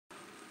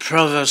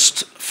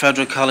Provost,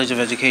 Federal College of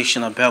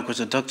Education,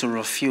 Abeokuta, Dr.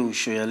 Rafiu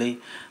Soyele,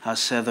 has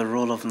said the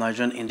role of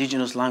Nigerian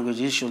indigenous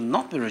languages should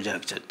not be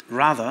rejected.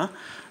 Rather,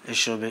 it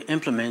should be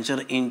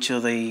implemented into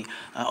the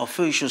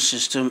official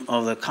system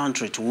of the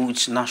country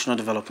towards national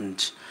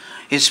development.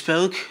 He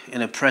spoke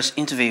in a press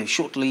interview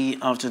shortly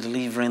after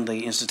delivering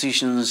the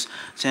institution's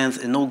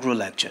 10th inaugural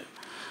lecture.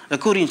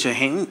 According to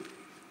him,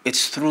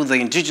 it's through the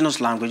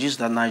indigenous languages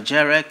that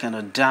Nigeria can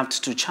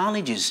adapt to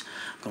challenges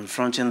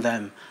confronting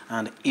them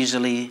and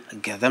easily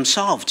get them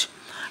solved.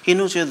 He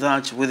noted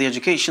that with the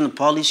education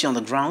policy on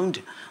the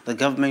ground, the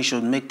government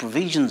should make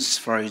provisions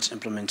for its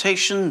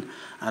implementation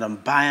and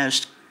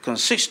unbiased,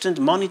 consistent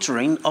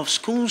monitoring of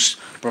schools,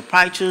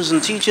 proprietors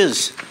and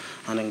teachers.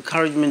 And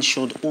encouragement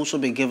should also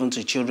be given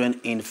to children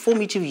in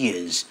formative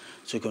years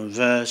to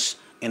converse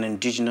in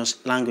indigenous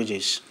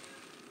languages.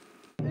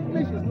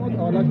 English is not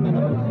our national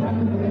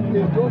language.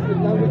 It's just a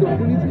language of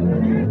unity.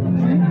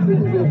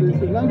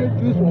 It's a language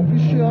used for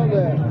official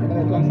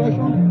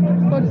transaction.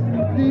 But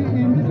the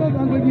indigenous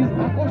languages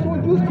are also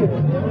useful.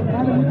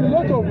 And with a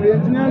lot of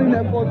re-engineering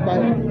efforts by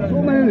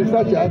so many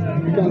researchers,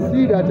 we can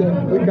see that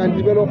we can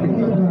develop it.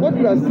 What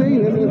we are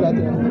saying is that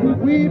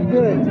we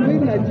parents, we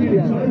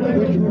Nigerians,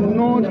 we should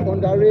not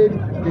underrate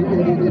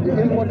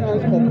the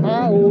importance of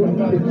our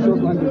own indigenous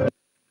language.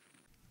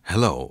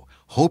 Hello.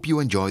 Hope you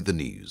enjoyed the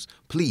news.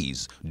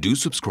 Please do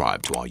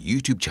subscribe to our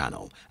YouTube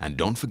channel and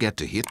don't forget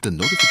to hit the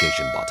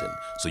notification button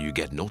so you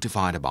get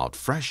notified about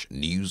fresh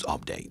news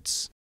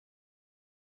updates.